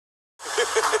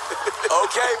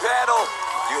panel,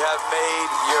 you have made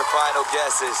your final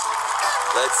guesses.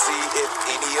 Let's see if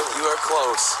any of you are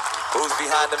close. Who's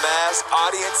behind the mask?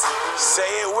 Audience, say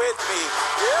it with me.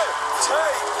 Yeah,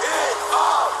 take it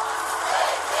off.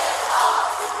 Take it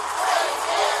off. Take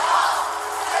it off.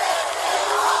 Take it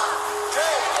off.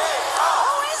 Take it off.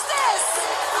 Who is this?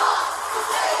 Take it off.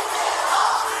 Take it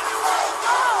off. Take it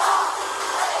off.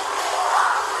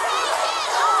 Take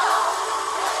it off.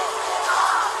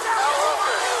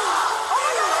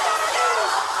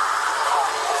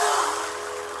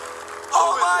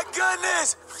 Oh my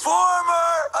goodness!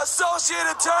 Former Associate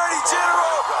Attorney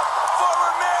General,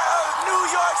 former Mayor of New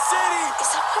York City.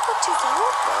 Is that Pepper to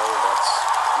vote? No, that's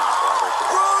not Robert.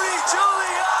 Rudy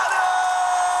Giuliani!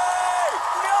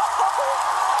 No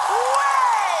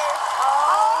way!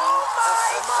 Oh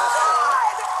my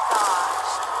God!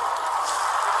 Gosh.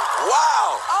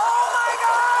 Wow! Oh my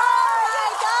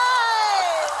God!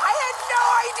 I had no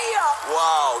idea.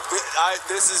 Wow,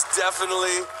 this is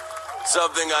definitely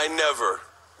something I never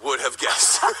would have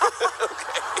guessed. Okay.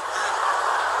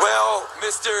 Well,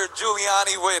 Mr.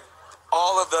 Giuliani, with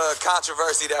all of the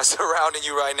controversy that's surrounding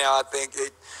you right now, I think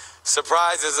it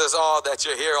surprises us all that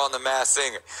you're here on The Masked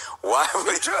Singer. Why would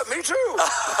Me too.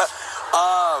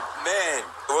 Man,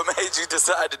 what made you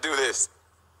decide to do this?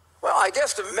 Well, I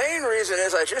guess the main reason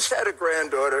is I just had a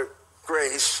granddaughter,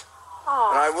 Grace,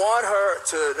 and I want her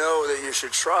to know that you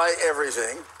should try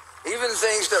everything, even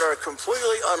things that are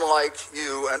completely unlike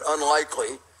you and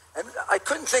unlikely. And I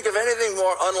couldn't think of anything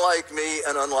more unlike me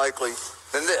and unlikely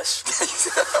than this.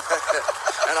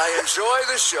 And I enjoy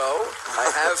the show.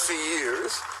 I have for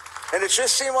years. And it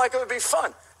just seemed like it would be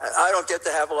fun. I don't get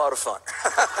to have a lot of fun.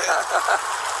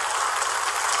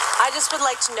 I just would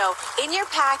like to know, in your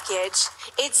package,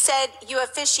 it said you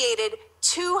officiated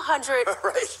 200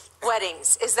 Right.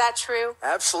 weddings. Is that true?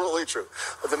 Absolutely true.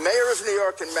 The mayor of New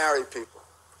York can marry people.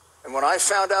 And when I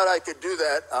found out I could do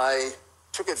that, I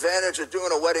took advantage of doing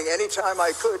a wedding anytime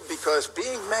I could, because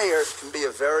being mayor can be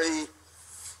a very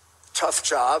tough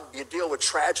job. You deal with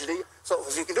tragedy. So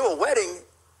if you can do a wedding,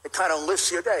 it kind of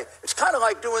lifts your day. It's kind of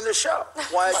like doing the show.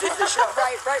 Why I did the show.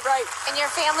 Right. And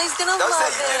your family's gonna Don't love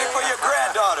say you did it for your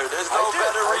granddaughter. There's no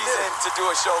better reason to do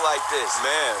a show like this.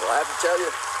 Man. Well, I have to tell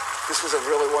you, this was a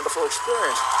really wonderful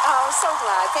experience. Oh, so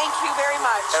glad. Thank you very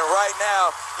much. And right now,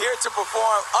 here to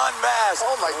perform Unmasked,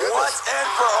 Oh, my goodness. once and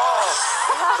for all,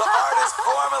 the artist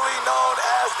formerly known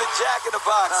as the Jack in the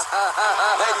Box.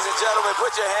 Ladies and gentlemen,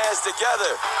 put your hands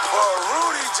together for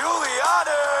Rudy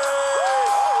Giuliani.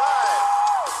 All right.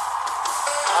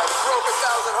 I broke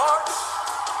 1,000 hearts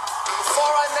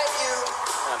before I met you.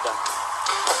 I'm done.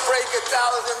 I break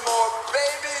 1,000 more,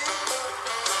 baby,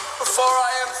 before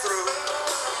I am through.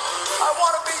 I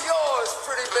want to be yours,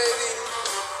 pretty baby,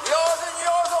 yours and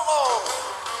yours alone.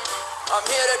 I'm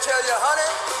here to tell you, honey,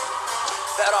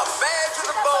 that I'm bad to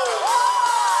the bone,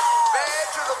 bad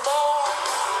to the bone.